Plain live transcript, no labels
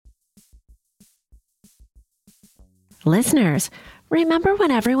Listeners, remember when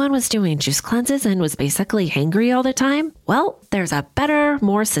everyone was doing juice cleanses and was basically hangry all the time? Well, there's a better,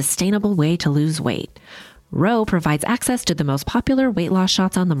 more sustainable way to lose weight. Ro provides access to the most popular weight loss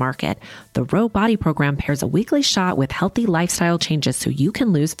shots on the market. The Ro Body Program pairs a weekly shot with healthy lifestyle changes so you can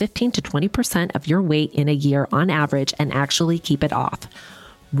lose 15 to 20% of your weight in a year on average and actually keep it off.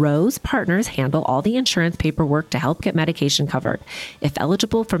 Ro's partners handle all the insurance paperwork to help get medication covered. If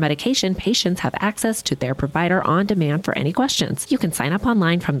eligible for medication, patients have access to their provider on demand for any questions. You can sign up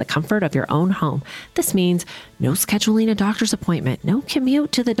online from the comfort of your own home. This means no scheduling a doctor's appointment, no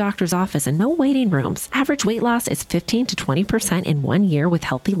commute to the doctor's office, and no waiting rooms. Average weight loss is 15 to 20% in 1 year with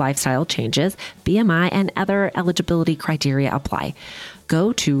healthy lifestyle changes. BMI and other eligibility criteria apply.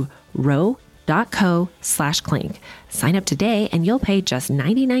 Go to ro.co/clink. Sign up today and you'll pay just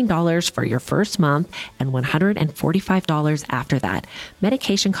 $99 for your first month and $145 after that.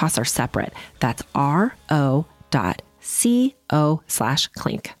 Medication costs are separate. That's ro.co/clink.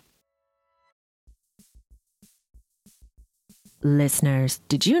 Listeners,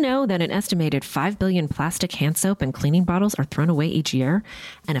 did you know that an estimated 5 billion plastic hand soap and cleaning bottles are thrown away each year?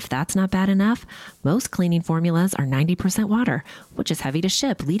 And if that's not bad enough, most cleaning formulas are 90% water, which is heavy to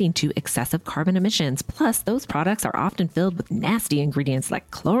ship, leading to excessive carbon emissions. Plus, those products are often filled with nasty ingredients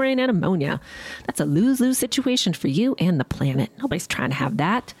like chlorine and ammonia. That's a lose-lose situation for you and the planet. Nobody's trying to have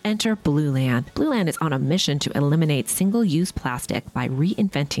that. Enter Blueland. Blueland is on a mission to eliminate single-use plastic by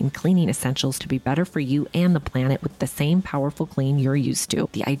reinventing cleaning essentials to be better for you and the planet with the same powerful clean you're used to.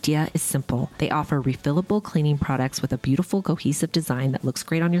 The idea is simple. They offer refillable cleaning products with a beautiful cohesive design that looks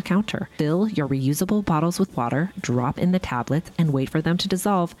great on your counter. Fill your reusable bottles with water, drop in the tablets, and wait for them to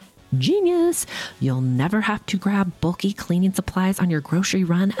dissolve. Genius! You'll never have to grab bulky cleaning supplies on your grocery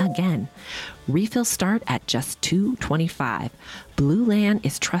run again. Refills start at just $2.25. Blueland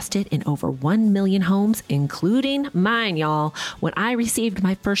is trusted in over 1 million homes, including mine, y'all. When I received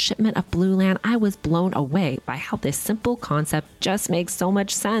my first shipment of Blueland, I was blown away by how this simple concept just makes so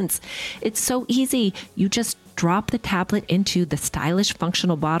much sense. It's so easy. You just drop the tablet into the stylish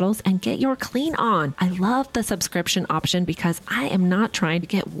functional bottles and get your clean on. I love the subscription option because I am not trying to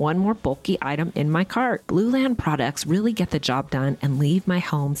get one more bulky item in my cart. Blueland products really get the job done and leave my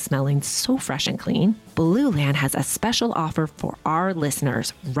home smelling so fresh and clean. Blueland has a special offer for our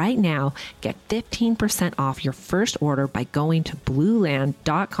listeners. Right now, get 15% off your first order by going to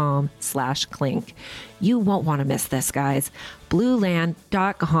blueland.com/clink. You won't want to miss this, guys.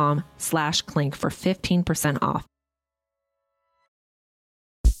 blueland.com/clink for 15% off.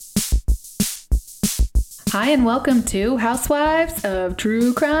 Hi, and welcome to Housewives of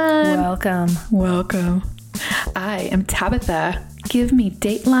True Crime. Welcome. I am Tabitha. Give me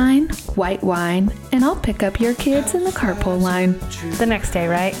Dateline, white wine, and I'll pick up your kids in the carpool line. The next day,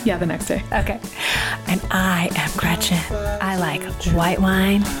 right? Yeah, the next day. Okay. And I am Gretchen. I like white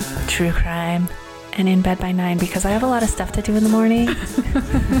wine, true crime, and in bed by 9 because I have a lot of stuff to do in the morning.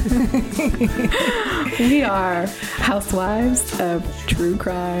 We are Housewives of True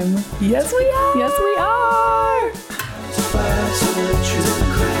Crime. Yes, we are. Yes, we are. Housewives of True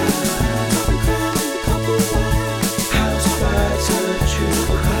Crime. Housewives of True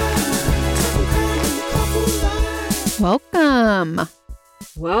Crime. Welcome.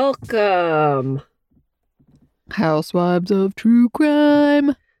 Welcome. Housewives of True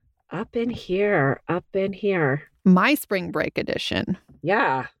Crime. Up in here. My spring break edition.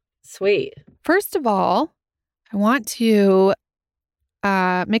 Yeah, sweet. First of all, I want to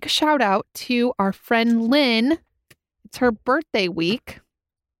make a shout out to our friend Lynn. It's her birthday week.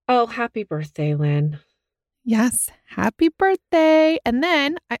 Oh, happy birthday, Lynn. Yes, happy birthday. And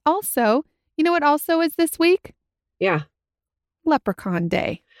then I also, you know what also is this week? Yeah. Leprechaun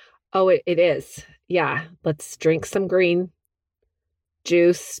Day. Oh, it is. Yeah. Let's drink some green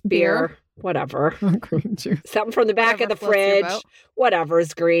juice, beer. Whatever. Green juice. Something from the back Whatever of the floats your fridge. boat.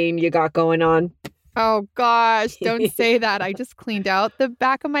 Whatever's green you got going on. Oh, gosh. Don't say that. I just cleaned out the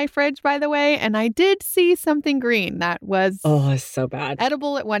back of my fridge, by the way, and I did see something green that was Oh, it's so bad.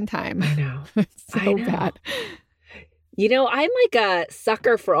 edible at one time. I know. So I know. bad. You know, I'm like a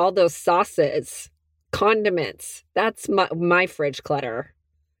sucker for all those sauces, condiments. That's my fridge clutter.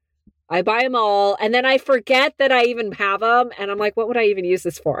 I buy them all, and then I forget that I even have them, and I'm like, what would I even use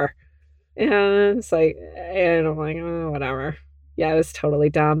this for? And it's like, and I'm like, oh, whatever. Yeah, it was totally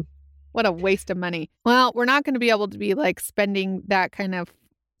dumb. What a waste of money. Well, we're not going to be able to be like spending that kind of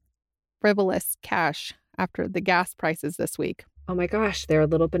frivolous cash after the gas prices this week. Oh my gosh, they're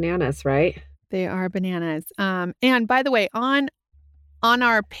little bananas, right? They are bananas. And by the way, on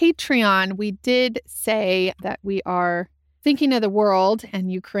our Patreon, we did say that we are thinking of the world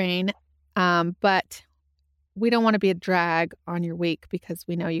and Ukraine, but we don't want to be a drag on your week because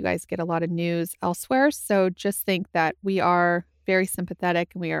we know you guys get a lot of news elsewhere. So just think that we are very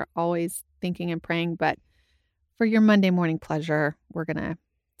sympathetic and we are always thinking and praying. But for your Monday morning pleasure, we're going to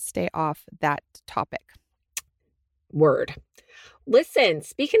stay off that topic. Word. Listen,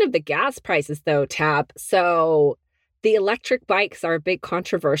 speaking of the gas prices though, Tab, so the electric bikes are a big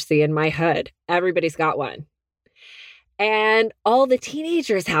controversy in my hood. Everybody's got one. And all the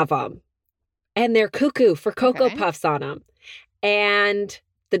teenagers have them. And they're cuckoo for Cocoa Puffs on them. And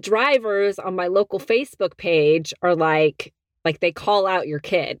the drivers on my local Facebook page are like they call out your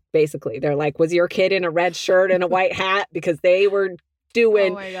kid, basically. They're like, was your kid in a red shirt and a white hat? Because they were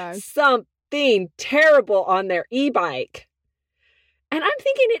doing something terrible on their e-bike. And I'm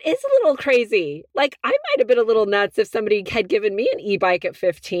thinking it is a little crazy. Like, I might have been a little nuts if somebody had given me an e-bike at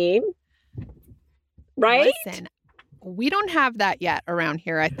 15. Right? Listen, we don't have that yet around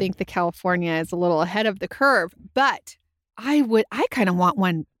here. I think the California is a little ahead of the curve, but I kind of want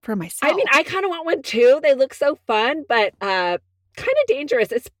one for myself. I mean, I kind of want one too. They look so fun, but kind of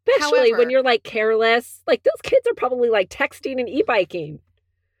dangerous, especially when you're like careless. Like those kids are probably like texting and e-biking.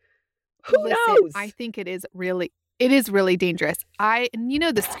 Who knows? I think it is really dangerous. And you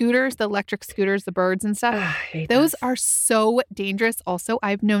know, the scooters, the electric scooters, the birds and stuff, those are so dangerous. Also,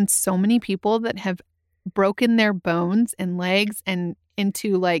 I've known so many people that have broken their bones and legs and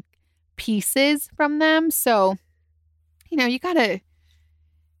into like pieces from them. So, you know,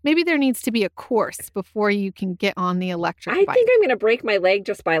 maybe there needs to be a course before you can get on the electric bike. I think I'm going to break my leg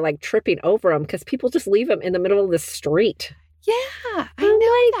just by like tripping over them because people just leave them in the middle of the street. Yeah, I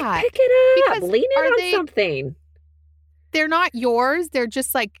know that. Pick it up, because lean it on something. They're not yours. They're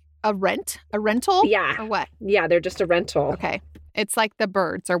just like a rental? Yeah. Or what? Yeah, they're just a rental. Okay. It's like the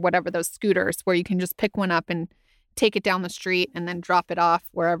birds or whatever, those scooters where you can just pick one up and take it down the street and then drop it off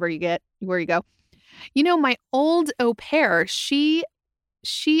where you go. You know, my old au pair, she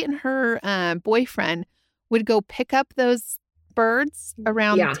and her boyfriend would go pick up those birds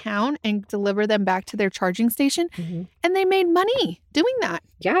around town and deliver them back to their charging station. Mm-hmm. And they made money doing that.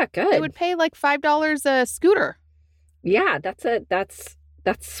 Yeah, good. They would pay like $5 a scooter. Yeah, that's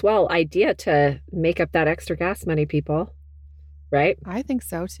swell idea to make up that extra gas money, people. Right? I think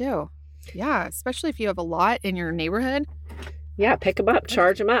so too. Yeah, especially if you have a lot in your neighborhood. Yeah, pick them up,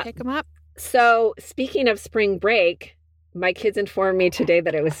 charge them up. Pick them up. So, speaking of spring break, my kids informed me today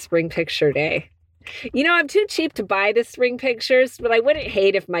that it was spring picture day. You know, I'm too cheap to buy the spring pictures, but I wouldn't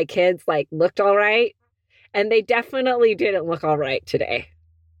hate if my kids like looked all right. And they definitely didn't look all right today.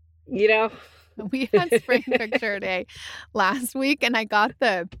 You know? We had spring picture day last week and I got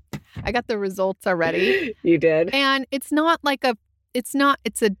the results already. You did? And it's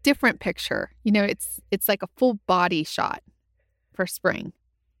a different picture. You know, it's like a full body shot for spring.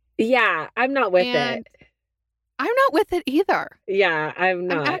 Yeah, I'm not with it. I'm not with it either. Yeah, I'm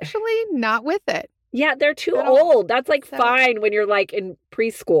not. I'm actually not with it. Yeah, they're too old. That's like fine when you're like in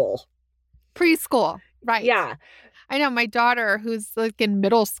preschool. Preschool, right. Yeah. I know my daughter who's like in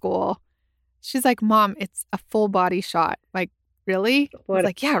middle school, she's like, Mom, it's a full body shot. Like, really? I was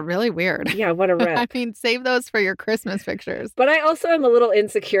like, yeah, really weird. Yeah, what a rip. I mean, save those for your Christmas pictures. But I also am a little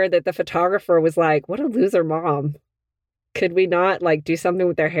insecure that the photographer was like, what a loser mom. Could we not like do something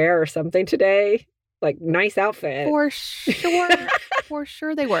with their hair or something today? Like, nice outfit. For sure. For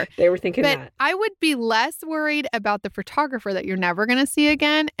sure they were. They were thinking but that. I would be less worried about the photographer that you're never going to see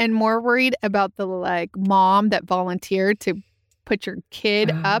again and more worried about the like mom that volunteered to put your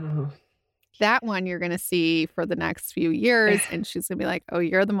kid up. That one you're going to see for the next few years. And she's going to be like, oh,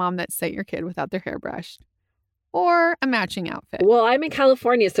 you're the mom that sent your kid without their hair brushed. Or a matching outfit. Well, I'm in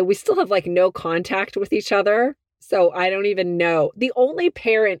California, so we still have like no contact with each other. So I don't even know. The only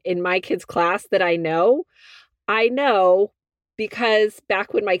parent in my kids' class that I know because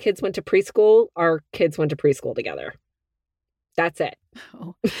back when my kids went to preschool, our kids went to preschool together. That's it.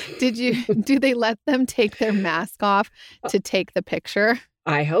 Oh. Do they let them take their mask off to take the picture?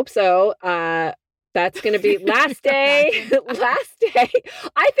 I hope so. That's going to be last day. Last day.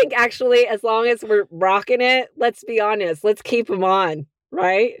 I think actually, as long as we're rocking it, let's be honest. Let's keep them on,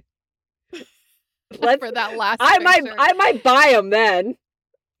 right? For that last picture. I might buy them then.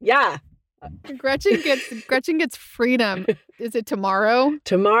 Yeah. Gretchen gets freedom. Is it tomorrow?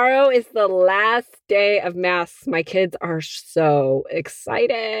 Tomorrow is the last day of masks. My kids are so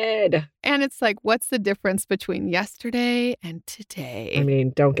excited. And it's like, what's the difference between yesterday and today? I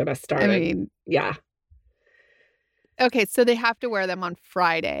mean, don't get us started. Yeah. Okay, so they have to wear them on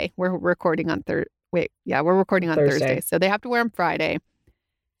Friday. We're recording on Thursday. We're recording on Thursday. So they have to wear them Friday.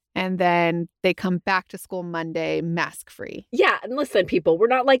 And then they come back to school Monday mask free. Yeah. And listen, people, we're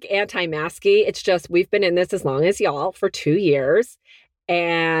not like anti-masky. It's just we've been in this as long as y'all for 2 years.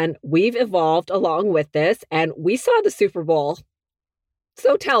 And we've evolved along with this. And we saw the Super Bowl.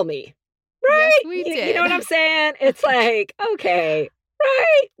 So tell me. Right? Yes, we did. You know what I'm saying? It's like, okay,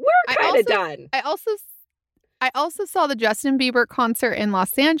 right? We're kind of done. I also saw the Justin Bieber concert in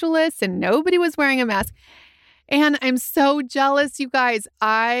Los Angeles and nobody was wearing a mask. And I'm so jealous, you guys.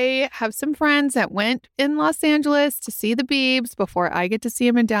 I have some friends that went in Los Angeles to see the Biebs before I get to see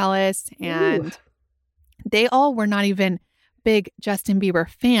him in Dallas. And they all were not even big Justin Bieber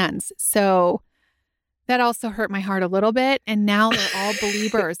fans. So that also hurt my heart a little bit. And now they're all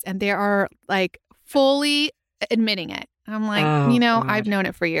believers and they are like fully admitting it. I'm like, God. I've known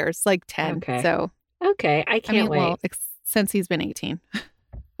it for years, like 10. Okay. So Okay. I can't wait. well, since he's been 18.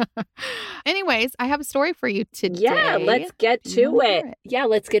 Anyways, I have a story for you today. Yeah, let's get Do you to wanna it. hear it? Yeah,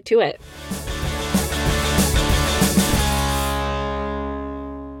 let's get to it.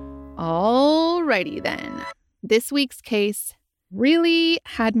 Alrighty then. This week's case really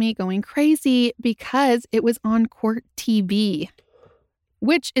had me going crazy because it was on Court TV,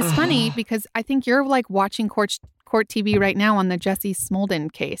 which is funny because I think you're like watching Court TV right now on the Jussie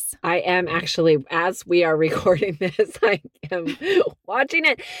Smoldon case. I am actually, as we are recording this, I am watching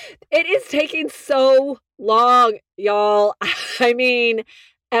it. It is taking so long, y'all. I mean,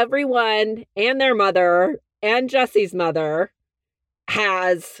 everyone and their mother and Jussie's mother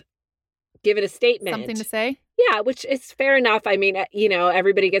has given a statement. Something to say? Yeah, which is fair enough. I mean,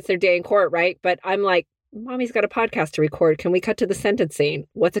 everybody gets their day in court, right? But I'm like, Mommy's got a podcast to record. Can we cut to the sentencing?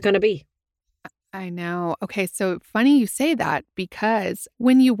 What's it going to be? I know. Okay, so funny you say that because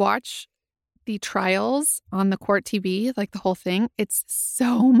when you watch the trials on the Court TV, like the whole thing, it's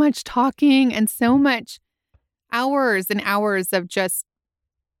so much talking and so much hours and hours of just,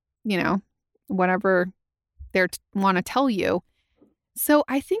 whatever they want to tell you. So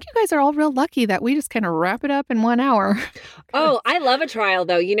I think you guys are all real lucky that we just kind of wrap it up in 1 hour. Oh, I love a trial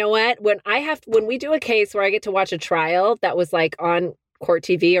though. You know what? When we do a case where I get to watch a trial that was like on Court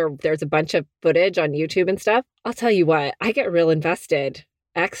TV or there's a bunch of footage on YouTube and stuff, I'll tell you what, I get real invested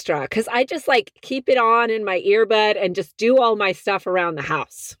extra because I just like keep it on in my earbud and just do all my stuff around the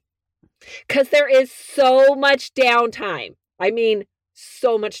house because there is so much downtime. I mean,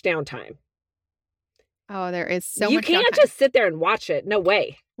 so much downtime. Oh, there is so you much. You can't downtime. just sit there and watch it. No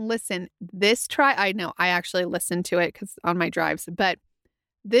way. Listen, this trial, I know I actually listened to it because on my drives, but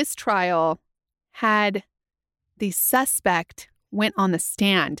this trial had the suspect went on the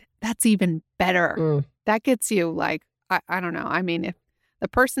stand. That's even better. That gets you like, I don't know. I mean, if the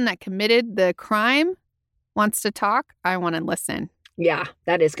person that committed the crime wants to talk, I want to listen. Yeah,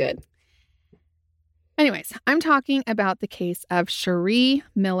 that is good. Anyways, I'm talking about the case of Cherie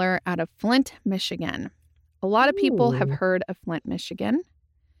Miller out of Flint, Michigan. A lot of people have heard of Flint, Michigan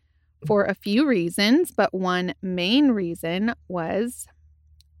for a few reasons, but one main reason was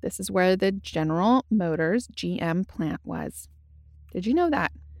this is where the General Motors GM plant was. Did you know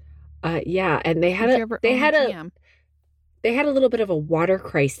that? Yeah, and they had a little bit of a water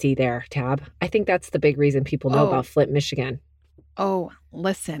crisis there, Tab. I think that's the big reason people know about Flint, Michigan. Oh,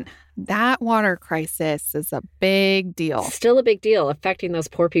 listen, that water crisis is a big deal. Still a big deal, affecting those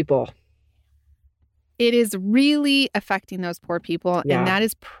poor people. It is really affecting those poor people. Yeah. And that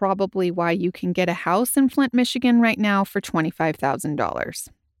is probably why you can get a house in Flint, Michigan right now for $25,000.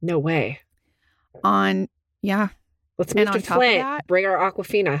 No way. Let's move to Flint. Bring our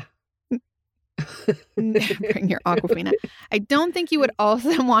Aquafina. Bring your Aquafina. I don't think you would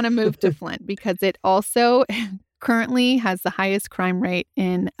also want to move to Flint because it also currently has the highest crime rate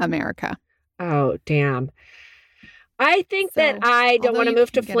in America. Oh, damn. I think that I don't want to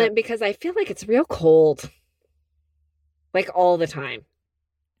move to Flint because I feel like it's real cold. Like all the time.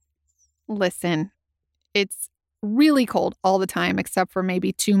 Listen, it's really cold all the time, except for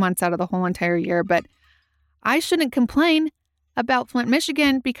maybe 2 months out of the whole entire year. But I shouldn't complain about Flint,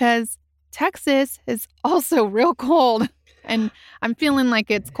 Michigan, because Texas is also real cold. And I'm feeling like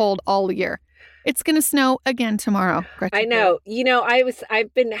it's cold all year. It's going to snow again tomorrow, Gretchen. I know.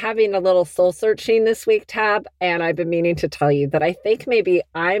 I've been having a little soul searching this week, Tab, and I've been meaning to tell you that I think maybe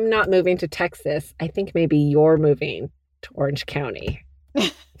I'm not moving to Texas. I think maybe you're moving to Orange County.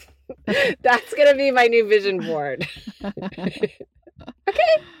 That's going to be my new vision board. Okay.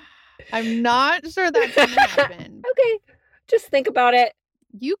 I'm not sure that's going to happen. Okay. Just think about it.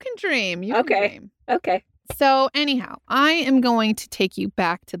 You can dream. You can dream. Okay. So anyhow, I am going to take you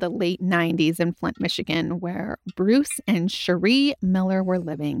back to the late 90s in Flint, Michigan, where Bruce and Cherie Miller were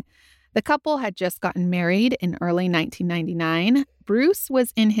living. The couple had just gotten married in early 1999. Bruce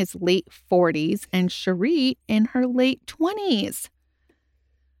was in his late 40s and Cherie in her late 20s.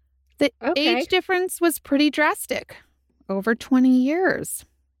 The age difference was pretty drastic, over 20 years.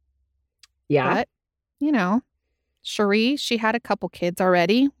 Yeah. But, you know, Cherie, she had a couple kids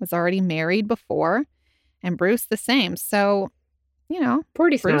already, was already married before, and Bruce the same. So, you know,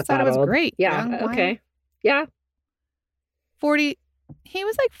 40's Bruce not thought that it was old. great. Yeah. Young, Okay. wild. Yeah. 40, he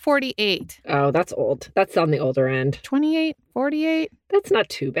was like 48. Oh, that's old. That's on the older end. 28, 48. That's not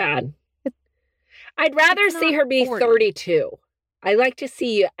too bad. I'd rather It's see not her be 40. 32. I like to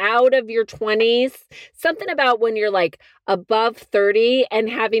see you out of your 20s. Something about when you're like above 30 and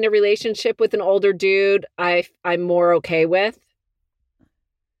having a relationship with an older dude, I'm more okay with.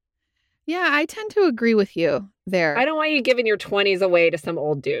 Yeah, I tend to agree with you there. I don't want you giving your 20s away to some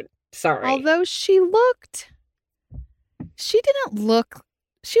old dude. Sorry. Although she looked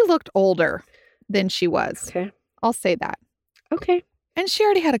older than she was. Okay. I'll say that. Okay. And she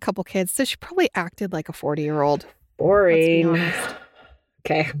already had a couple kids, so she probably acted like a 40-year-old. Boring. honest.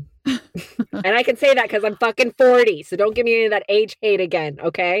 Okay. And I can say that because I'm fucking 40. So don't give me any of that age hate again.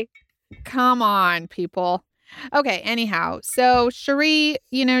 Okay. Come on, people. Okay, anyhow, so Cherie,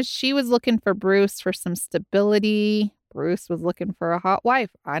 you know, she was looking for Bruce for some stability. Bruce was looking for a hot wife.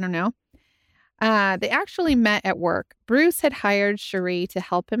 I don't know. They actually met at work. Bruce had hired Cherie to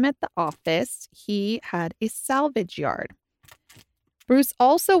help him at the office. He had a salvage yard. Bruce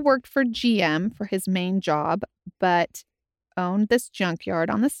also worked for GM for his main job, but owned this junkyard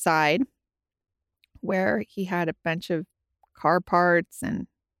on the side where he had a bunch of car parts and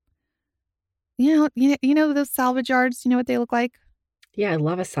you know those salvage yards, you know what they look like? Yeah, I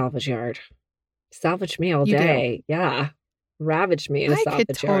love a salvage yard. Salvage me all You do? day. Yeah. Ravage me in a I salvage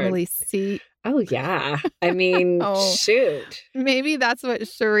could totally yard. see. Oh, yeah. I mean, Oh. shoot. Maybe that's what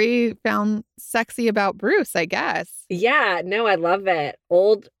Cherie found sexy about Bruce, I guess. Yeah, no, I love it.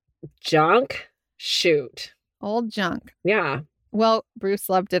 Old junk. Shoot. Old junk. Yeah. Well, Bruce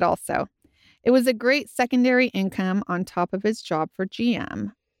loved it also. It was a great secondary income on top of his job for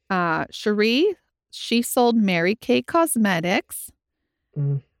GM. Cherie, she sold Mary Kay Cosmetics,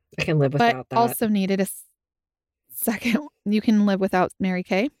 I can live but without that. also needed a second. You can live without Mary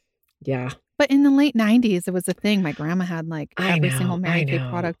Kay. Yeah. But in the late 90s, it was a thing. My grandma had like I every know, single Mary I Kay know.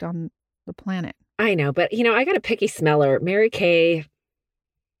 product on the planet. I know, but you know, I got a picky smeller. Mary Kay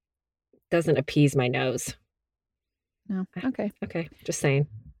doesn't appease my nose. No. Okay. Okay, just saying.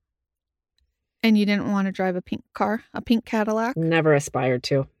 And you didn't want to drive a pink car, a pink Cadillac? Never aspired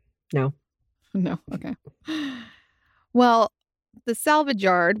to. No. No. Okay. Well, the salvage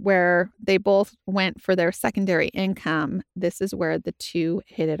yard where they both went for their secondary income, this is where the two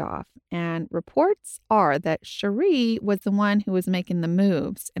hit it off. And reports are that Cherie was the one who was making the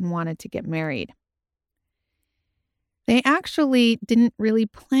moves and wanted to get married. They actually didn't really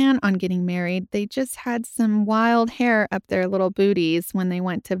plan on getting married. They just had some wild hair up their little booties when they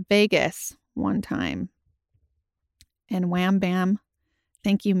went to Vegas one time. And wham bam,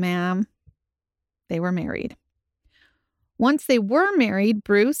 thank you, ma'am. They were married. Once they were married,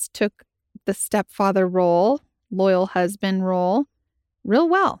 Bruce took the stepfather role, loyal husband role, real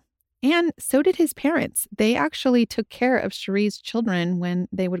well. And so did his parents. They actually took care of Cherie's children when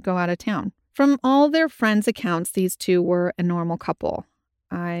they would go out of town. From all their friends' accounts, these two were a normal couple.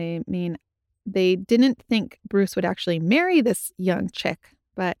 I mean, they didn't think Bruce would actually marry this young chick,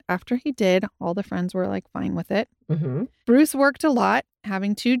 but after he did, all the friends were like fine with it. Mm-hmm. Bruce worked a lot,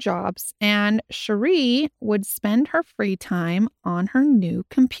 having 2 jobs, and Cherie would spend her free time on her new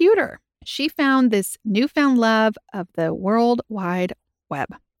computer. She found this newfound love of the World Wide Web.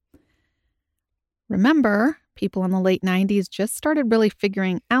 Remember, people in the late 90s just started really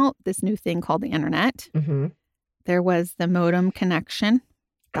figuring out this new thing called the internet. Mm-hmm. There was the modem connection,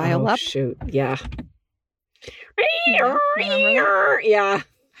 dial up. Oh, shoot. Yeah. Yeah, remember Yeah.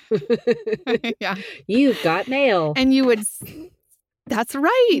 yeah. You've got mail. And you would, that's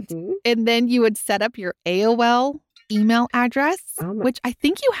right. Mhm. And then you would set up your AOL email address, Oh my- which I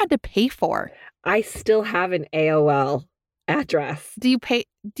think you had to pay for. I still have an AOL address. Do you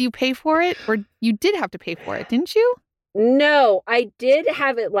pay for it? Or you did have to pay for it, didn't you? No, I did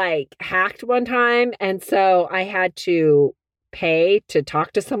have it like hacked one time. And so I had to pay to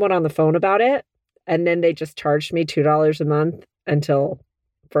talk to someone on the phone about it. And then they just charged me $2 a month until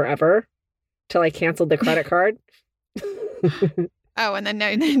forever, till I canceled the credit card. Oh, and then now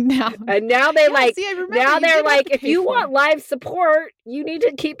And now they Yeah, see, I remember now you they're did have like, to if pay you for want it. live support, you need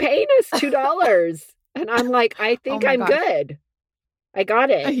to keep paying us $2. And I'm like, I think my I'm gosh. good. I got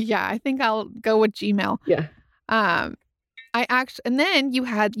it. Yeah, I think I'll go with Gmail. Yeah. And then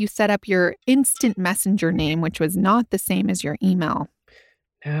you set up your instant messenger name, which was not the same as your email.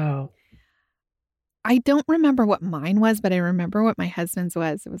 No. I don't remember what mine was, but I remember what my husband's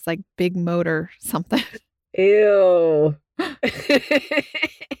was. It was like Big Motor something. Ew.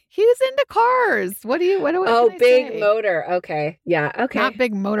 He was into cars. What can I Big say? Motor. Okay. Yeah. Okay. Not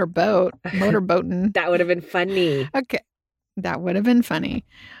Big Motor Boat. Motorboating. That would have been funny. Okay. That would have been funny.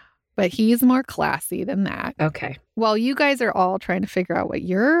 But he's more classy than that. Okay. Well, you guys are all trying to figure out what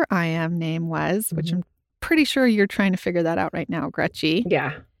your I am name was, which I'm pretty sure you're trying to figure that out right now, Gretchy.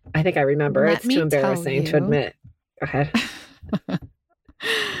 Yeah. I think I remember. Let It's me too tell embarrassing to you. admit. Go ahead.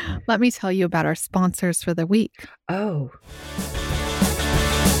 Let me tell you about our sponsors for the week. Oh.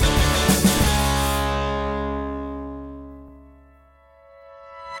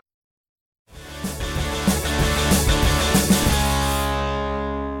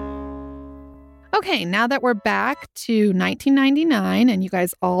 Okay, now that we're back to 1999 and you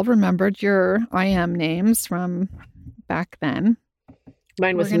guys all remembered your I am names from back then.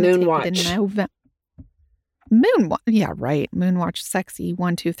 Mine was we're gonna Moonwatch. Moonwatch. Yeah, right. Moonwatch Sexy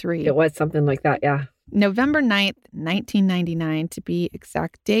 123. It was something like that. Yeah. November 9th, 1999 to be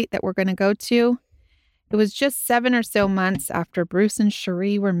exact date that we're going to go to. It was just 7 or so months after Bruce and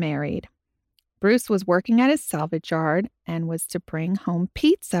Cherie were married. Bruce was working at his salvage yard and was to bring home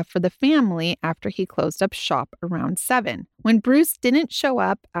pizza for the family after he closed up shop around 7. When Bruce didn't show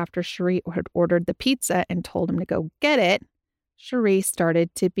up after Cherie had ordered the pizza and told him to go get it, Cherie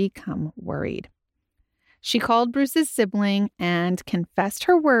started to become worried. She called Bruce's sibling and confessed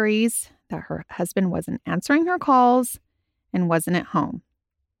her worries that her husband wasn't answering her calls and wasn't at home.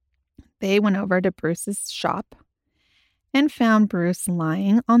 They went over to Bruce's shop and found Bruce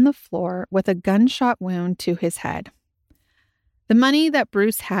lying on the floor with a gunshot wound to his head. The money that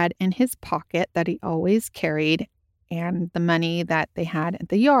Bruce had in his pocket that he always carried and the money that they had at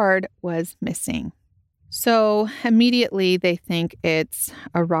the yard was missing. So immediately they think it's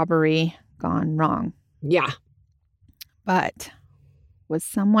a robbery gone wrong. Yeah. But was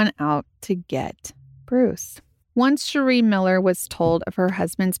someone out to get Bruce? Once Cherie Miller was told of her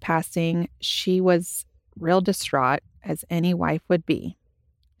husband's passing, she was real distraught, as any wife would be.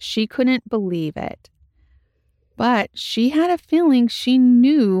 She couldn't believe it. But she had a feeling she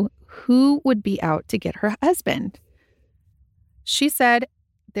knew who would be out to get her husband. She said,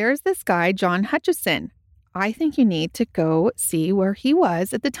 "There's this guy, John Hutchison. I think you need to go see where he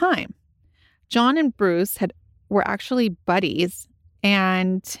was at the time." John and Bruce were actually buddies,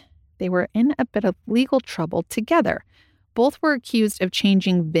 and they were in a bit of legal trouble together. Both were accused of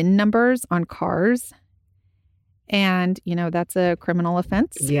changing VIN numbers on cars. And, that's a criminal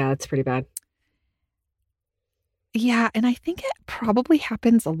offense. Yeah, it's pretty bad. Yeah, and I think it probably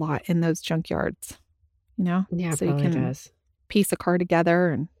happens a lot in those junkyards, Yeah, so probably you can does. piece a car together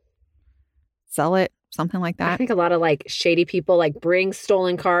and sell it, something like I that. think a lot of shady people bring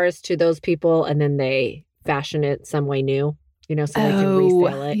stolen cars to those people and then they fashion it some way new, so they can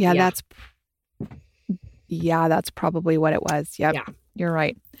resell it. Yeah, that's probably what it was. Yep, Yeah. You're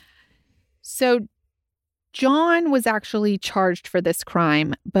right. So John was actually charged for this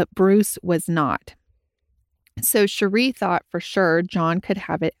crime, but Bruce was not. So Cherie thought for sure John could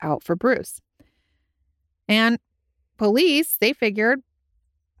have it out for Bruce. And police, they figured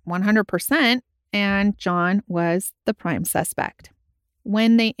 100%, and John was the prime suspect.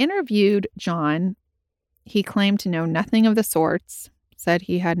 When they interviewed John, he claimed to know nothing of the sorts, said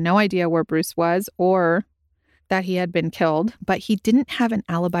he had no idea where Bruce was or that he had been killed, but he didn't have an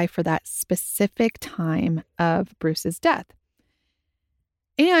alibi for that specific time of Bruce's death.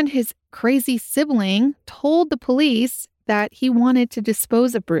 And his crazy sibling told the police that he wanted to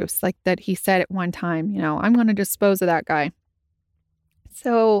dispose of Bruce, that he said at one time, I'm going to dispose of that guy.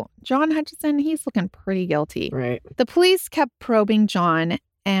 So John Hutchison, he's looking pretty guilty. Right. The police kept probing John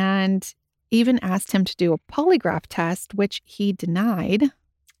and even asked him to do a polygraph test, which he denied.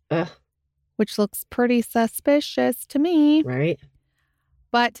 Ugh. Which looks pretty suspicious to me. Right.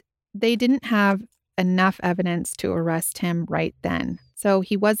 But they didn't have enough evidence to arrest him right then. So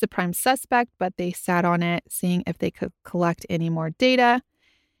he was the prime suspect, but they sat on it, seeing if they could collect any more data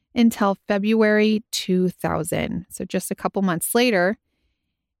until February 2000. So just a couple months later,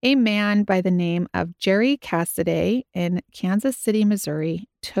 a man by the name of Jerry Cassidy in Kansas City, Missouri,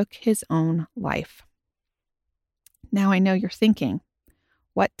 took his own life. Now I know you're thinking,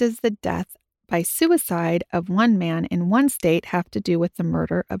 what does the death by suicide of one man in one state have to do with the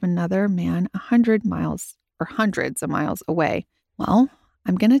murder of another man 100 miles or hundreds of miles away? Well,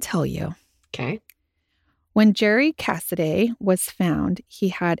 I'm going to tell you. Okay. When Jerry Cassidy was found, he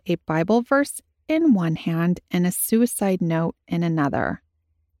had a Bible verse in one hand and a suicide note in another,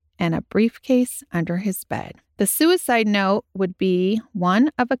 and a briefcase under his bed. The suicide note would be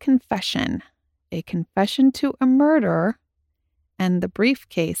one of a confession to a murder, and the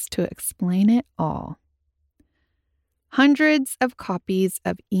briefcase to explain it all. Hundreds of copies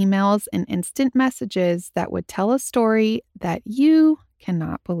of emails and instant messages that would tell a story that you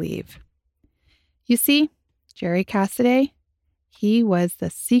cannot believe. You see, Jerry Cassidy, he was the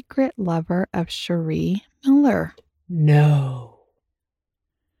secret lover of Cherie Miller. No.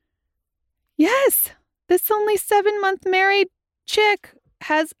 Yes, this only 7-month married chick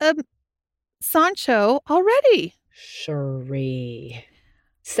has a Sancho already. Cherie.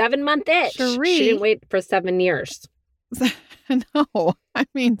 7-month itch. Cherie. She didn't wait for 7 years. No, I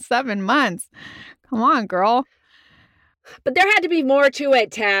mean 7 months. Come on, girl. But there had to be more to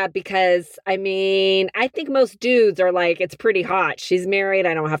it, Tab, because, I mean, I think most dudes are like, it's pretty hot. She's married.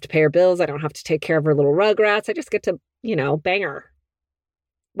 I don't have to pay her bills. I don't have to take care of her little rugrats. I just get to, bang her.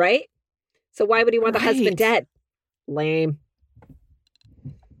 Right? So why would he want the husband dead? Lame.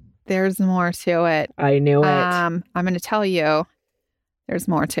 There's more to it. I knew it. I'm going to tell you, there's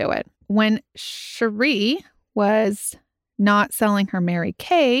more to it. When Cherie was not selling her Mary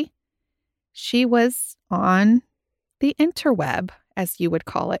Kay, she was on the interweb, as you would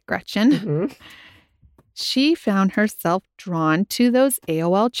call it, Gretchen. Mm-hmm. She found herself drawn to those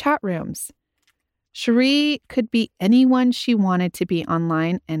AOL chat rooms. Cherie could be anyone she wanted to be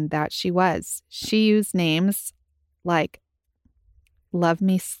online, and that she was. She used names like Love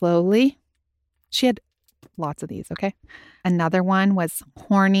Me Slowly. She had lots of these, okay? Another one was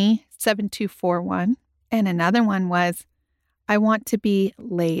Horny 7241. And another one was I Want to Be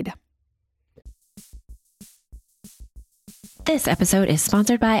Laid. This episode is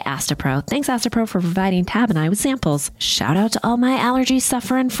sponsored by Astapro. Thanks, Astapro, for providing Tab and I with samples. Shout out to all my allergy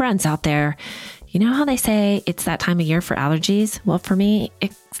suffering friends out there. You know how they say it's that time of year for allergies? Well, for me,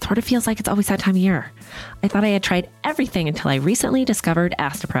 it sort of feels like it's always that time of year. I thought I had tried everything until I recently discovered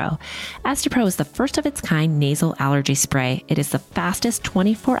Astapro. Astapro is the first of its kind nasal allergy spray. It is the fastest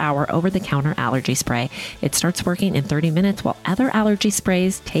 24-hour over-the-counter allergy spray. It starts working in 30 minutes while other allergy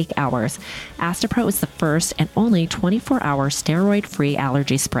sprays take hours. Astapro is the first and only 24-hour steroid-free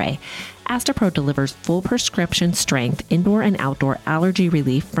allergy spray. Astapro delivers full prescription strength indoor and outdoor allergy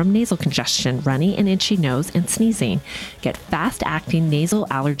relief from nasal congestion, runny and itchy nose, and sneezing. Get fast-acting nasal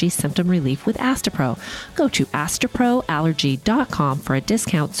allergy symptom relief with Astapro. Go to astaproallergy.com for a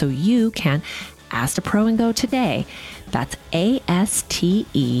discount so you can Astapro and go today. That's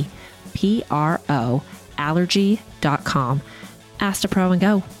ASTEPRO allergy.com. Astapro and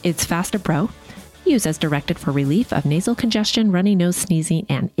go. It's Fastapro. Use as directed for relief of nasal congestion, runny nose, sneezing,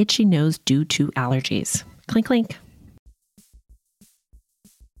 and itchy nose due to allergies. Clink, clink.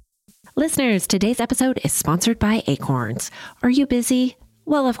 Listeners, today's episode is sponsored by Acorns. Are you busy?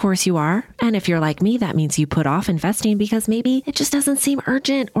 Well, of course you are. And if you're like me, that means you put off investing because maybe it just doesn't seem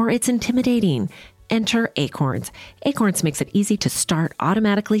urgent or it's intimidating. Enter Acorns. Acorns makes it easy to start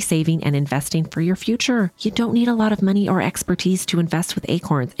automatically saving and investing for your future. You don't need a lot of money or expertise to invest with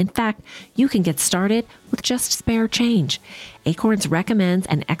Acorns. In fact, you can get started with just spare change. Acorns recommends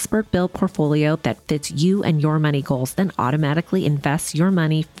an expert-built portfolio that fits you and your money goals, then automatically invests your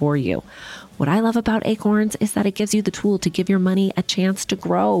money for you. What I love about Acorns is that it gives you the tool to give your money a chance to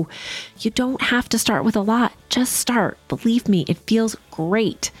grow. You don't have to start with a lot. Just start. Believe me, it feels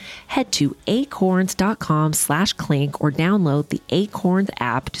great. Head to acorns.com/clink or download the Acorns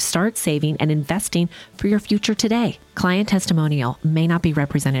app to start saving and investing for your future today. Client testimonial may not be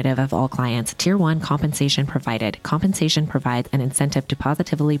representative of all clients. Tier 1 compensation provided. Compensation provides an incentive to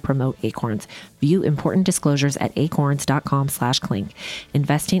positively promote Acorns. View important disclosures at acorns.com/clink.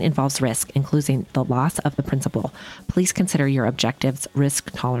 Investing involves risk, including the loss of the principal. Please consider your objectives,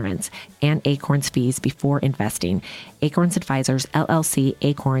 risk tolerance, and Acorns fees before investing. Acorns Advisors, LLC.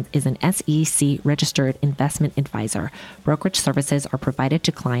 Acorns is an SEC registered investment advisor. Brokerage services are provided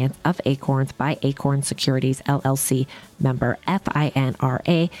to clients of Acorns by Acorns Securities, LLC, member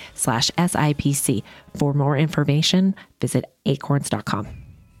FINRA/SIPC. For more information, visit acorns.com.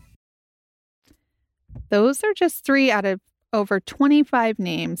 Those are just 3 out of over 25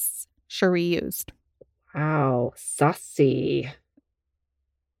 names Cherie used. Wow, saucy.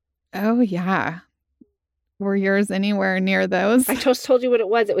 Oh, yeah. Were yours anywhere near those? I just told you what it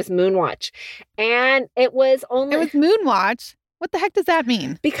was. It was Moonwatch. And it was only... It was Moonwatch? What the heck does that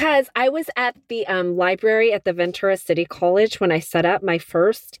mean? Because I was at the library at the Ventura City College when I set up my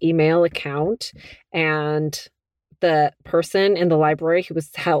first email account. And the person in the library who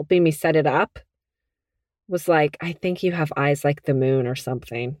was helping me set it up was like, I think you have eyes like the moon or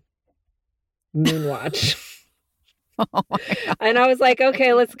something. Moonwatch. Oh my God. And I was like,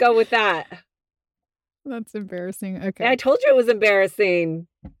 okay, let's go with that. That's embarrassing. Okay. I told you it was embarrassing.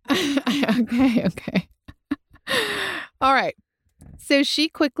 Okay. All right. So she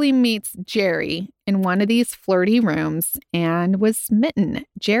quickly meets Jerry in one of these flirty rooms and was smitten.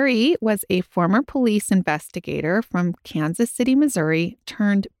 Jerry was a former police investigator from Kansas City, Missouri,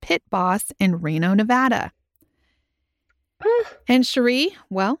 turned pit boss in Reno, Nevada. And Cherie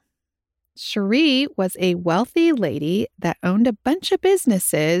was a wealthy lady that owned a bunch of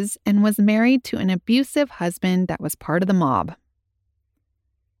businesses and was married to an abusive husband that was part of the mob.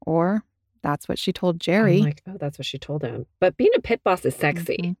 Or that's what she told Jerry. I'm like, oh, that's what she told him. But being a pit boss is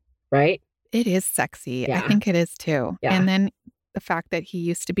sexy, right? It is sexy. Yeah. I think it is too. Yeah. And then the fact that he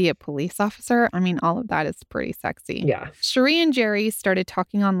used to be a police officer, I mean, all of that is pretty sexy. Yeah. Cherie and Jerry started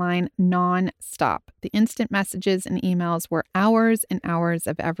talking online nonstop. The instant messages and emails were hours and hours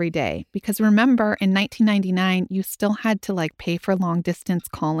of every day. Because remember, in 1999, you still had to like pay for long distance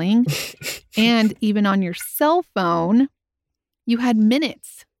calling. And even on your cell phone, you had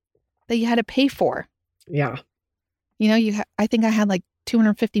minutes that you had to pay for. Yeah. You know, I think I had like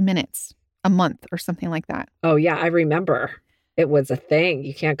 250 minutes a month or something like that. Oh, yeah. I remember. It was a thing.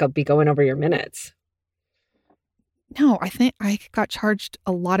 You can't be going over your minutes. No, I think I got charged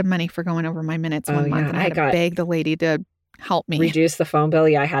a lot of money for going over my minutes one month. Yeah, And I had to beg the lady to help me. Reduce the phone bill.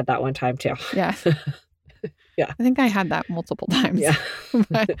 Yeah, I had that one time too. Yeah. Yeah. I think I had that multiple times. Yeah.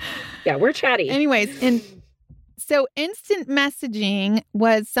 But Yeah, we're chatty. anyways, and so instant messaging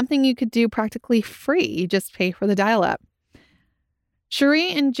was something you could do practically free. You just pay for the dial-up.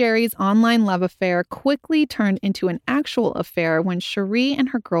 Cherie and Jerry's online love affair quickly turned into an actual affair when Cherie and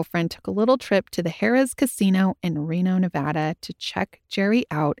her girlfriend took a little trip to the Harrah's Casino in Reno, Nevada to check Jerry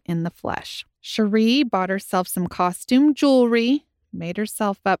out in the flesh. Cherie bought herself some costume jewelry, made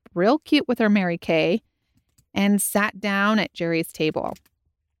herself up real cute with her Mary Kay, and sat down at Jerry's table.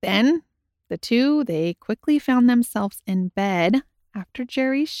 Then the two, they quickly found themselves in bed after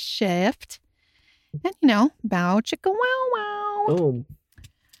Jerry's shift. And, bow, chicka, wow, wow. Boom.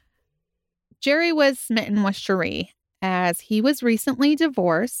 Jerry was smitten with Cherie as he was recently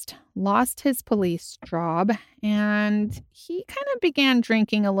divorced, lost his police job, and he kind of began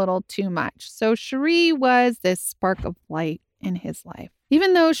drinking a little too much. So Cherie was this spark of light in his life.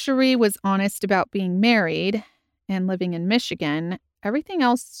 Even though Cherie was honest about being married and living in Michigan, everything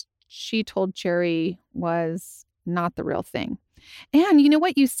else she told Jerry was not the real thing. And you know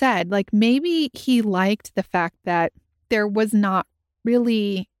what you said? Like maybe he liked the fact that there was not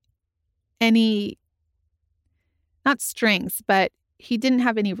really any, not strings, but he didn't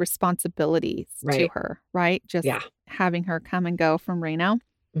have any responsibilities to her, right? Just having her come and go from Reno.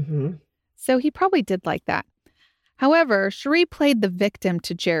 Mm-hmm. So he probably did like that. However, Cherie played the victim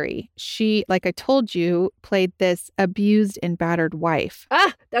to Jerry. She, like I told you, played this abused and battered wife.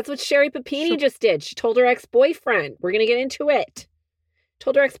 That's what Sherry Papini just did. She told her ex-boyfriend. We're going to get into it.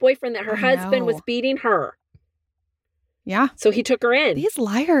 Told her ex-boyfriend that her husband was beating her. Yeah. So he took her in. These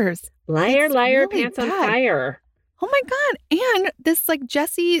liars. Liar, It's liar, really pants on bad. fire. Oh my God. And this like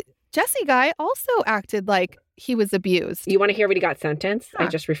Jesse guy also acted like he was abused. You want to hear what he got sentenced? I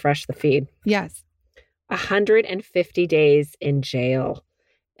just refreshed the feed. Yes. 150 days in jail.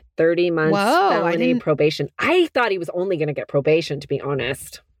 30 months felony probation. I thought he was only going to get probation, to be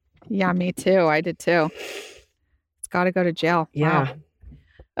honest. Yeah, me too. I did too. It's got to go to jail. Yeah. Wow.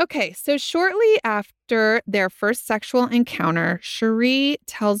 Okay, so shortly after their first sexual encounter, Cherie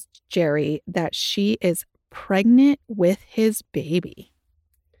tells Jerry that she is pregnant with his baby.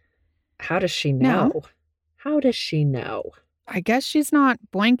 How does she know? How does she know? I guess she's not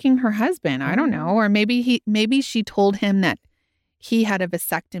boinking her husband. I don't know. Or maybe she told him that he had a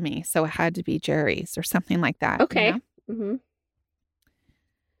vasectomy, so it had to be Jerry's or something like that. Okay. Mm-hmm.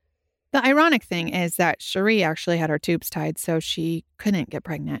 The ironic thing is that Cherie actually had her tubes tied, so she couldn't get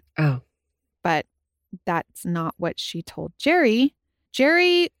pregnant. Oh. But that's not what she told Jerry.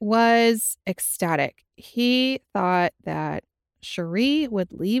 Jerry was ecstatic. He thought that Cherie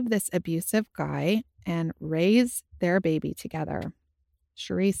would leave this abusive guy and raise their baby together.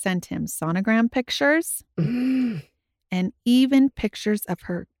 Cherie sent him sonogram pictures and even pictures of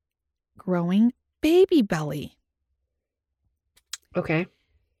her growing baby belly. Okay.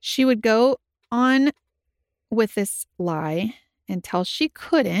 She would go on with this lie until she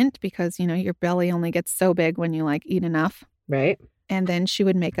couldn't because, your belly only gets so big when you eat enough. Right. And then she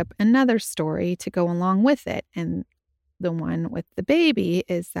would make up another story to go along with it. And the one with the baby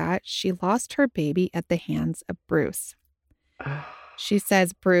is that she lost her baby at the hands of Bruce. She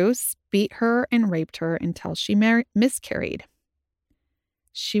says Bruce beat her and raped her until she miscarried.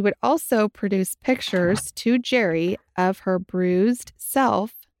 She would also produce pictures to Jerry of her bruised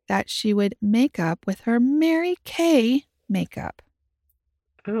self that she would make up with her Mary Kay makeup.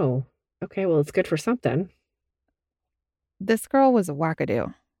 Oh, okay. Well, it's good for something. This girl was a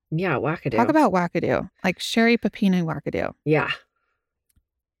wackadoo. Yeah, wackadoo. Talk about wackadoo. Like Sherry Papino wackadoo. Yeah.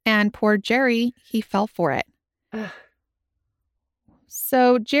 And poor Jerry, he fell for it. Ugh.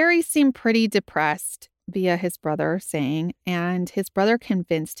 So Jerry seemed pretty depressed via his brother saying, and his brother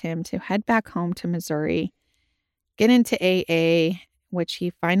convinced him to head back home to Missouri, get into AA, which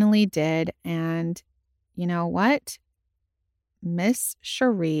he finally did. And you know what? Miss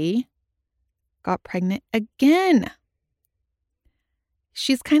Cherie got pregnant again.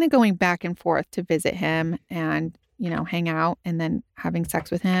 She's kind of going back and forth to visit him and, hang out and then having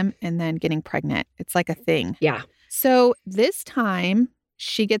sex with him and then getting pregnant. It's like a thing. Yeah. So this time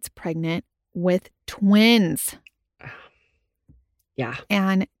she gets pregnant with twins. Yeah.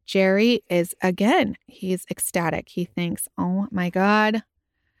 And Jerry is, again, he's ecstatic. He thinks, oh my God,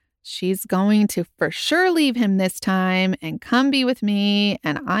 she's going to for sure leave him this time and come be with me.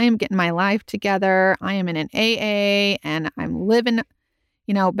 And I am getting my life together. I am in an AA and I'm living,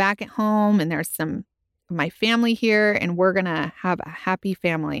 back at home. And there's some of my family here and we're going to have a happy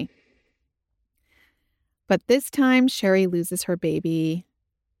family. But this time, Sherry loses her baby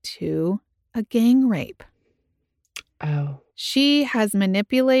to a gang rape. Oh. She has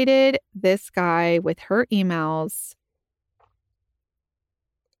manipulated this guy with her emails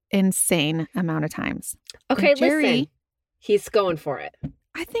insane amount of times. Okay, And Jerry, listen. He's going for it.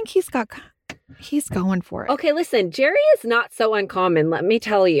 I think he's going for it. Okay, listen. Jerry is not so uncommon, let me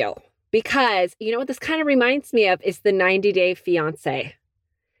tell you. Because, what this kind of reminds me of is the 90 Day Fiancé.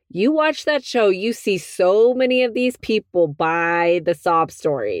 You watch that show, you see so many of these people buy the sob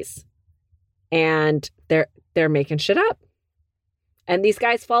stories. And they're making shit up. And these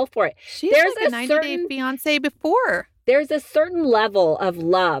guys fall for it. She's like a 90-day fiancé before. There's a certain level of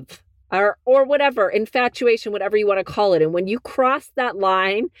love or whatever, infatuation, whatever you want to call it. And when you cross that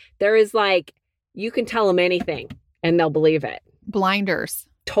line, there is you can tell them anything and they'll believe it. Blinders.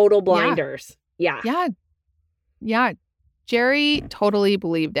 Total blinders. Yeah. Yeah. Jerry totally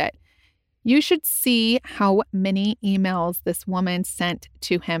believed it. You should see how many emails this woman sent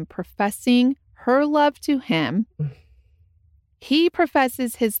to him professing her love to him. He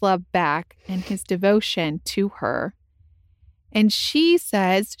professes his love back and his devotion to her. And she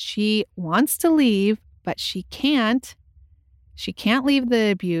says she wants to leave, but she can't. She can't leave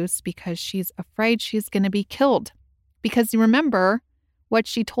the abuse because she's afraid she's going to be killed. Because remember, what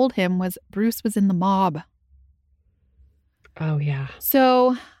she told him was Bruce was in the mob. Oh, yeah.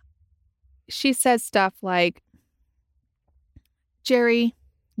 So she says stuff like, Jerry,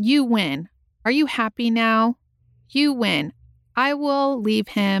 you win. Are you happy now? You win. I will leave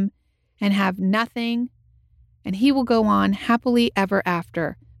him and have nothing, and he will go on happily ever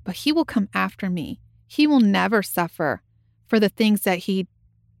after. But he will come after me. He will never suffer for the things that he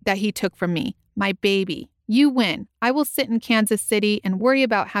took from me. My baby. You win. I will sit in Kansas City and worry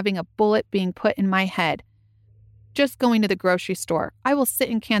about having a bullet being put in my head. Just going to the grocery store. I will sit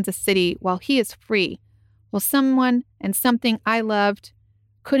in Kansas City while he is free. While someone and something I loved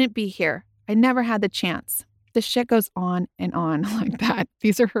couldn't be here. I never had the chance. The shit goes on and on like that.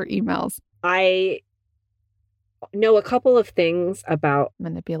 These are her emails. I know a couple of things about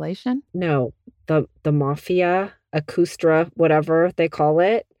Manipulation? the mafia, Acustra, whatever they call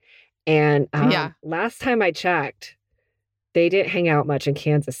it. And last time I checked, they didn't hang out much in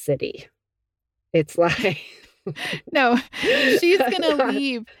Kansas City. It's like... No, she's going to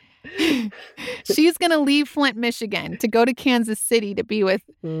leave. She's going to leave Flint, Michigan to go to Kansas City to be with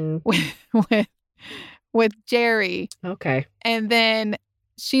Jerry. Okay. And then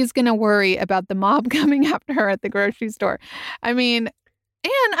she's going to worry about the mob coming after her at the grocery store. I mean,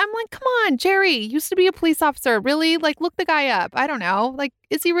 and I'm like, come on, Jerry used to be a police officer. Really? Look the guy up. I don't know.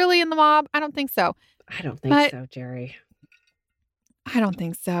 Is he really in the mob? I don't think so. I don't think so, Jerry. I don't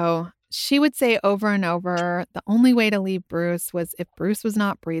think so. She would say over and over, the only way to leave Bruce was if Bruce was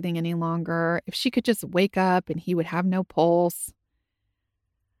not breathing any longer, if she could just wake up and he would have no pulse.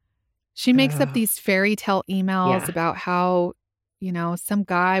 She makes up these fairy tale emails about how, some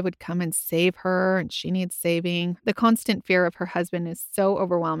guy would come and save her and she needs saving. The constant fear of her husband is so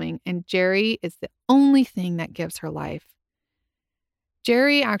overwhelming, and Jerry is the only thing that gives her life.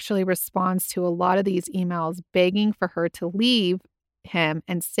 Jerry actually responds to a lot of these emails begging for her to leave him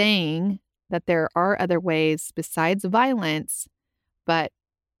and saying that there are other ways besides violence, but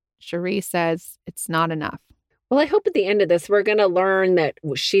Cherie says it's not enough. Well, I hope at the end of this, we're going to learn that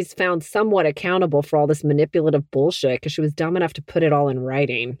she's found somewhat accountable for all this manipulative bullshit because she was dumb enough to put it all in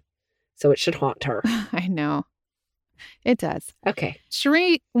writing. So it should haunt her. I know. It does. Okay.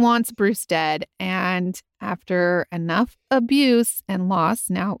 Cherie wants Bruce dead. And after enough abuse and loss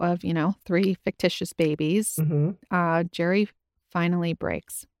now of, 3 fictitious babies, Jerry finally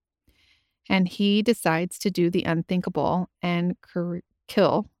breaks. And he decides to do the unthinkable and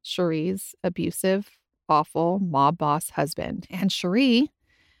kill Cherie's abusive, awful mob boss husband. And Cherie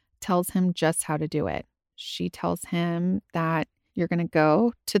tells him just how to do it. She tells him that you're going to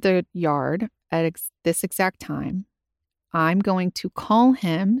go to the yard at this exact time. I'm going to call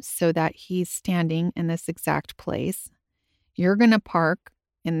him so that he's standing in this exact place. You're going to park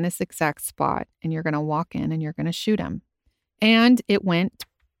in this exact spot and you're going to walk in and you're going to shoot him. And it went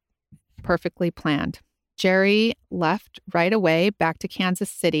perfectly planned. Jerry left right away back to Kansas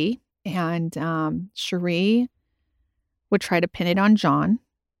City, and Cherie would try to pin it on John,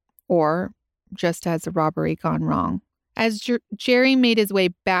 or just as a robbery gone wrong. As Jerry made his way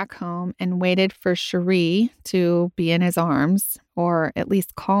back home and waited for Cherie to be in his arms, or at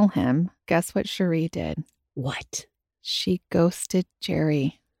least call him, guess what Cherie did? What? She ghosted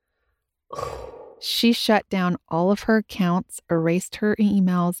Jerry. She shut down all of her accounts, erased her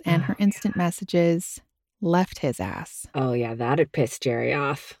emails and her instant messages, left his ass. Oh, yeah, that'd piss Jerry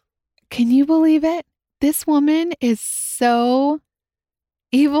off. Can you believe it? This woman is so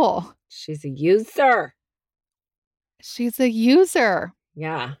evil. She's a user. She's a user.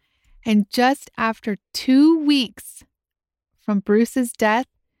 Yeah. And just after 2 weeks from Bruce's death,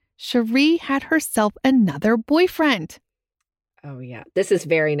 Cherie had herself another boyfriend. Oh, yeah. This is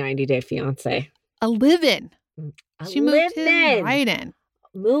very 90 Day Fiancé. A live-in. She moved him live-in. right in.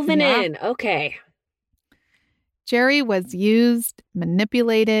 Moving in. Okay. Jerry was used,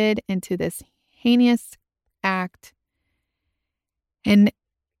 manipulated into this heinous act. And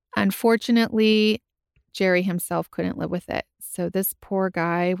unfortunately, Jerry himself couldn't live with it. So this poor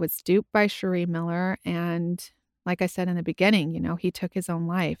guy was duped by Cherie Miller. And like I said in the beginning, he took his own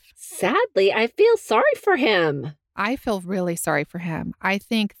life. Sadly, I feel sorry for him. I feel really sorry for him. I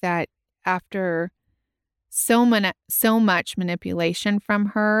think that after so much manipulation from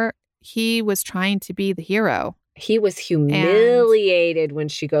her, he was trying to be the hero. He was humiliated when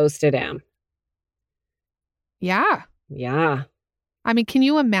she ghosted him. Yeah. Yeah. I mean, can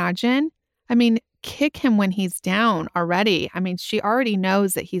you imagine? Kick him when he's down already. She already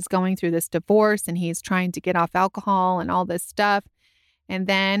knows that he's going through this divorce and he's trying to get off alcohol and all this stuff. And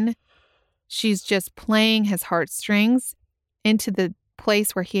then she's just playing his heartstrings into the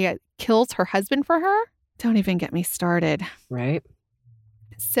place where he kills her husband for her. Don't even get me started. Right.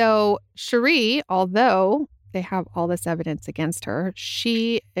 So Cherie, although they have all this evidence against her,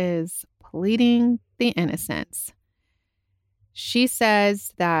 she is pleading the innocence. She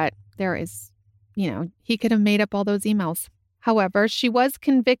says that there is, he could have made up all those emails. However, she was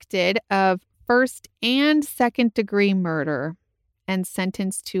convicted of first and second degree murder and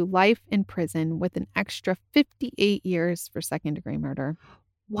sentenced to life in prison with an extra 58 years for second degree murder.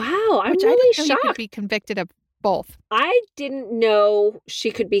 Wow, I'm Which really I didn't know shocked. you could be convicted of both. I didn't know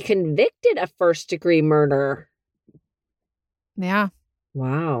she could be convicted of first degree murder. Yeah.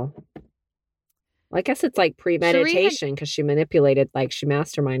 Wow. Well, I guess it's like premeditation because she manipulated, she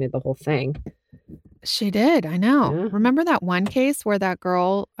masterminded the whole thing. She did. I know. Yeah. Remember that one case where that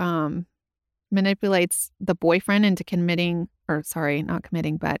girl manipulates the boyfriend into taking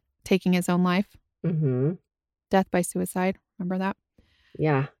his own life? Mm-hmm. Death by suicide. Remember that?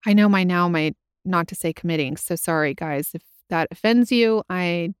 Yeah. I know my not to say committing. So sorry, guys, if that offends you.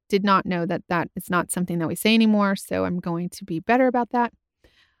 I did not know that is not something that we say anymore. So I'm going to be better about that.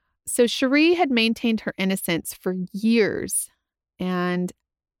 So Cherie had maintained her innocence for years. And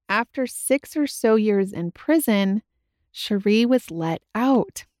after 6 or so years in prison, Cherie was let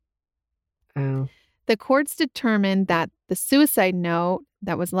out. Oh. The courts determined that the suicide note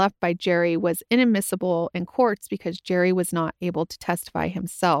that was left by Jerry was inadmissible in courts because Jerry was not able to testify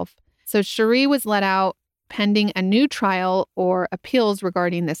himself. So Cherie was let out pending a new trial or appeals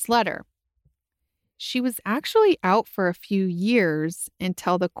regarding this letter. She was actually out for a few years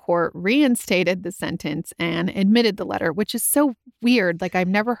until the court reinstated the sentence and admitted the letter, which is so weird. I've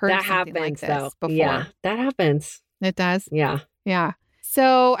never heard of something like this before. Yeah, that happens. It does? Yeah. Yeah.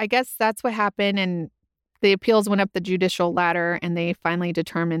 So I guess that's what happened. And the appeals went up the judicial ladder and they finally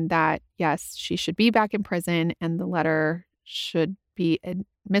determined that, yes, she should be back in prison and the letter should be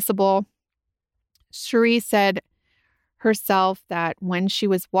admissible. Cherie said herself that when she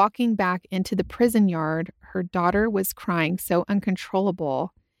was walking back into the prison yard, her daughter was crying so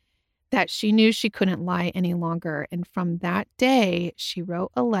uncontrollable that she knew she couldn't lie any longer. And from that day, she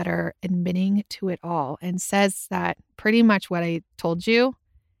wrote a letter admitting to it all and says that pretty much what I told you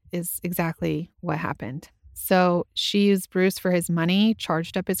is exactly what happened. So she used Bruce for his money,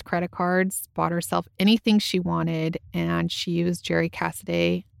 charged up his credit cards, bought herself anything she wanted, and she used Jerry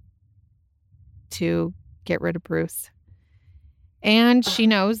Cassidy to get rid of Bruce. And she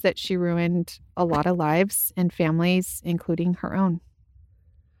knows that she ruined a lot of lives and families, including her own.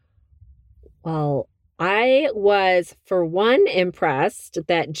 Well, I was, for one, impressed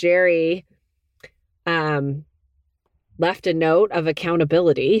that Jerry left a note of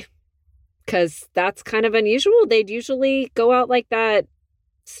accountability, because that's kind of unusual. They'd usually go out like that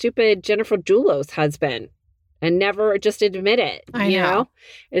stupid Jennifer Dulos husband and never just admit it. You know?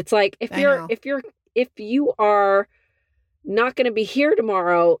 It's like, if you are not going to be here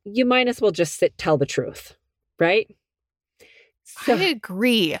tomorrow, you might as well just tell the truth, right? So, I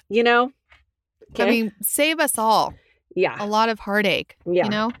agree. You know? Okay. I mean, save us all. Yeah. A lot of heartache. Yeah. You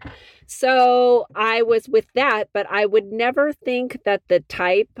know? So I was with that, but I would never think that the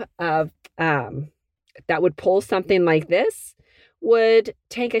type of that would pull something like this would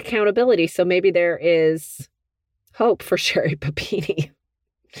take accountability. So maybe there is hope for Sherry Papini.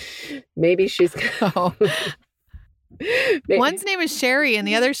 Maybe she's One's name is Sherry and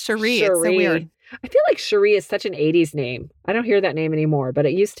the other's Cherie. It's so weird. I feel like Cherie is such an 80s name. I don't hear that name anymore, but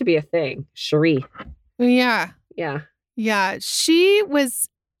it used to be a thing. Cherie. Yeah. Yeah. Yeah. She was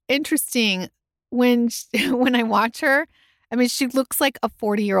interesting when I watch her. I mean, she looks like a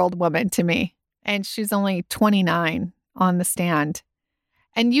 40-year-old woman to me, and she's only 29 on the stand.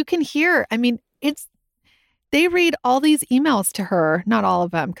 And you can hear, I mean, they read all these emails to her, not all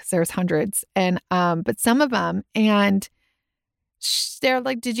of them, because there's hundreds, and but some of them, and they're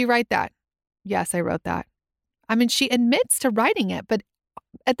like, "Did you write that?" "Yes, I wrote that." I mean, she admits to writing it, but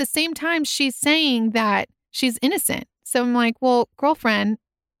at the same time, she's saying that she's innocent. So I'm like, well, girlfriend,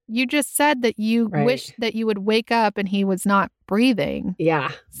 you just said that you wish that you would wake up and he was not breathing.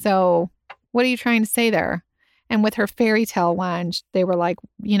 Yeah. So what are you trying to say there? And with her fairy tale one, they were like,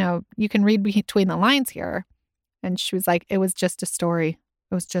 you know, you can read between the lines here. And she was like, it was just a story.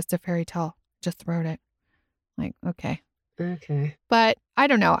 It was just a fairy tale. Just wrote it. Like, okay. Okay. But I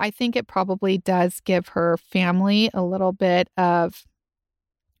don't know. I think it probably does give her family a little bit of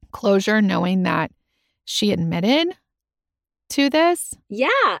closure, knowing that she admitted to this.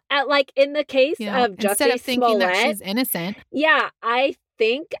 Yeah. Like in the case of Jussie instead of thinking Smollett, that she's innocent. Yeah. I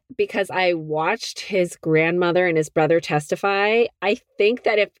think because I watched his grandmother and his brother testify, I think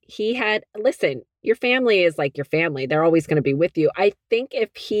that if he had, listen, your family is like your family. They're always going to be with you. I think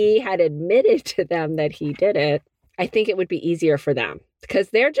if he had admitted to them that he did it, I think it would be easier for them, because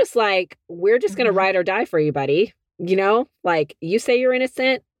they're just like, we're just going to ride or die for you, buddy. You know, like, you say you're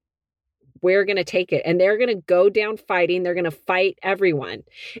innocent, we're going to take it. And they're going to go down fighting. They're going to fight everyone,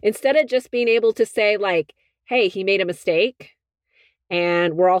 instead of just being able to say like, hey, he made a mistake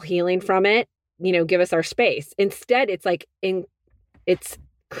and we're all healing from it. You know, give us our space. Instead, it's like it's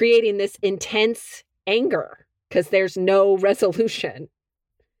creating this intense anger because there's no resolution.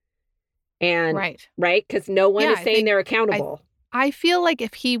 And right. Because no one is saying they're accountable. I feel like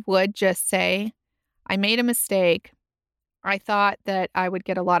if he would just say, I made a mistake. I thought that I would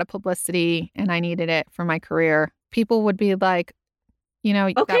get a lot of publicity and I needed it for my career, people would be like, you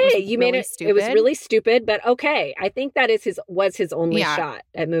know, okay, you made it. Stupid. It was really stupid, but okay. I think that was his only shot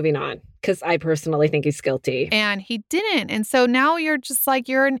at moving on, because I personally think he's guilty. And he didn't. And so now you're just like,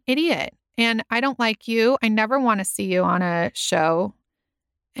 you're an idiot. And I don't like you. I never want to see you on a show.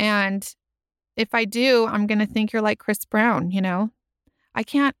 And if I do, I'm going to think you're like Chris Brown, you know? I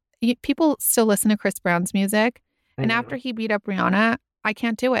can't, people still listen to Chris Brown's music. And after he beat up Rihanna, I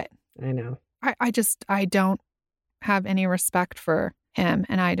can't do it. I know. I don't have any respect for him,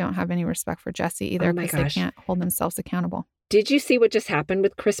 and I don't have any respect for Jussie either, because they can't hold themselves accountable. Did you see what just happened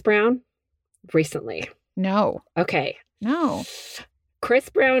with Chris Brown recently? No. Okay. No. Chris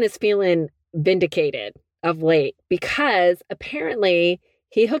Brown is feeling vindicated of late, because apparently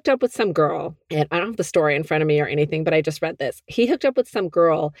he hooked up with some girl, and I don't have the story in front of me or anything, but I just read this. He hooked up with some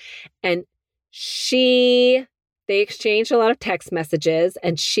girl, and they exchanged a lot of text messages,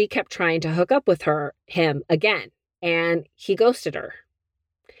 and she kept trying to hook up with him again. And he ghosted her.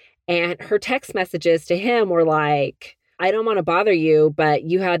 And her text messages to him were like, I don't want to bother you, but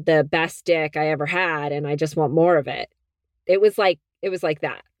you had the best dick I ever had, and I just want more of it. It was like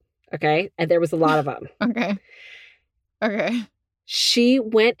that. Okay. And there was a lot of them. Okay. She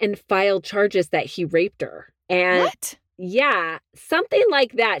went and filed charges that he raped her. And what? Yeah, something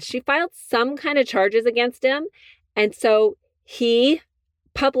like that. She filed some kind of charges against him. And so he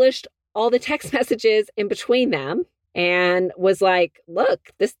published all the text messages in between them and was like, look,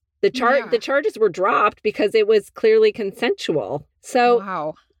 the charges were dropped because it was clearly consensual. So,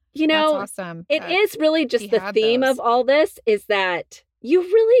 wow. That's awesome. It is really just the theme of all this is that you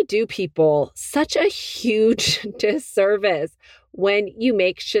really do people such a huge disservice when you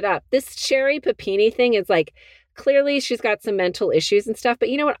make shit up. This Sherry Papini thing is like, clearly she's got some mental issues and stuff. But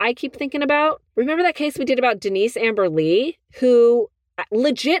you know what I keep thinking about? Remember that case we did about Denise Amber Lee, who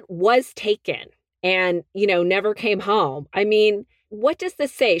legit was taken and, never came home. I mean, what does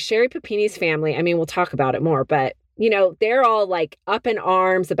this say? Sherry Papini's family, I mean, we'll talk about it more, but they're all like up in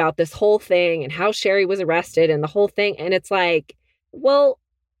arms about this whole thing and how Sherry was arrested and the whole thing. And it's like, well,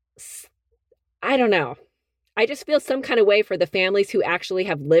 I don't know. I just feel some kind of way for the families who actually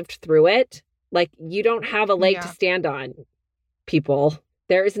have lived through it. Like, you don't have a leg to stand on, people.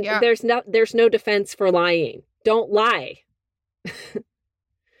 There's no defense for lying. Don't lie.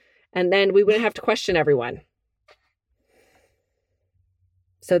 And then we wouldn't have to question everyone.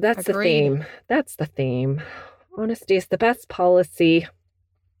 So that's the theme. That's the theme. Honesty is the best policy.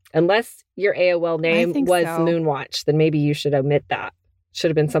 Unless your AOL name was Moonwatch, then maybe you should omit that. Should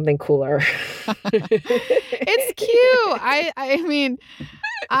have been something cooler. It's cute. I mean,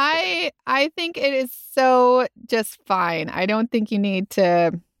 I think it is so just fine. I don't think you need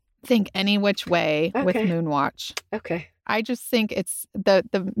to think any which way with Moonwatch. Okay. I just think it's the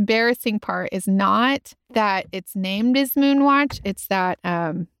embarrassing part is not that it's named as Moonwatch. It's that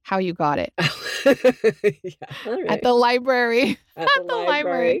how you got it. Right. At the library. At the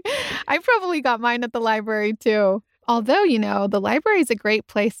library. I probably got mine at the library too. Although, the library is a great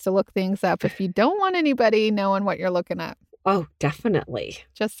place to look things up if you don't want anybody knowing what you're looking up. Oh, definitely.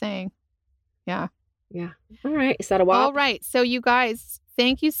 Just saying. Yeah. Yeah. All right. Is that a while? All right. So you guys,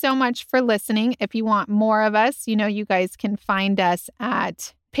 thank you so much for listening. If you want more of us, you guys can find us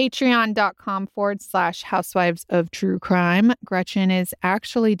at patreon.com/Housewives of True Crime. Gretchen is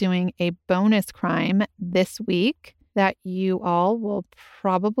actually doing a bonus crime this week that you all will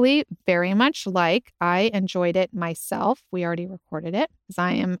probably very much like. I enjoyed it myself. We already recorded it because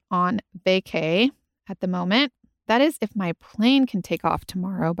I am on vacay at the moment. That is if my plane can take off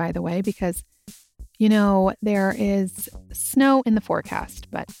tomorrow, by the way, because, there is snow in the forecast.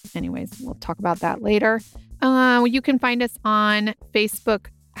 But anyways, we'll talk about that later. You can find us on Facebook,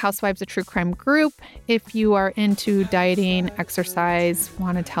 Housewives of True Crime group. If you are into dieting, exercise,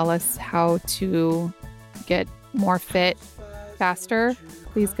 want to tell us how to get more fit faster,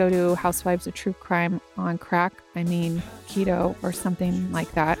 please go to Housewives of True Crime on crack. I mean, keto or something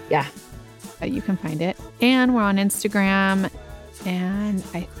like that. Yeah. You can find it. And we're on Instagram. And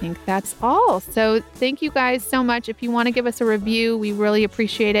I think that's all. So thank you guys so much. If you want to give us a review, we really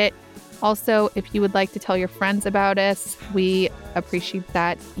appreciate it. Also, if you would like to tell your friends about us, we appreciate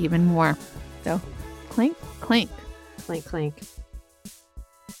that even more. So clink, clink. Clink, clink.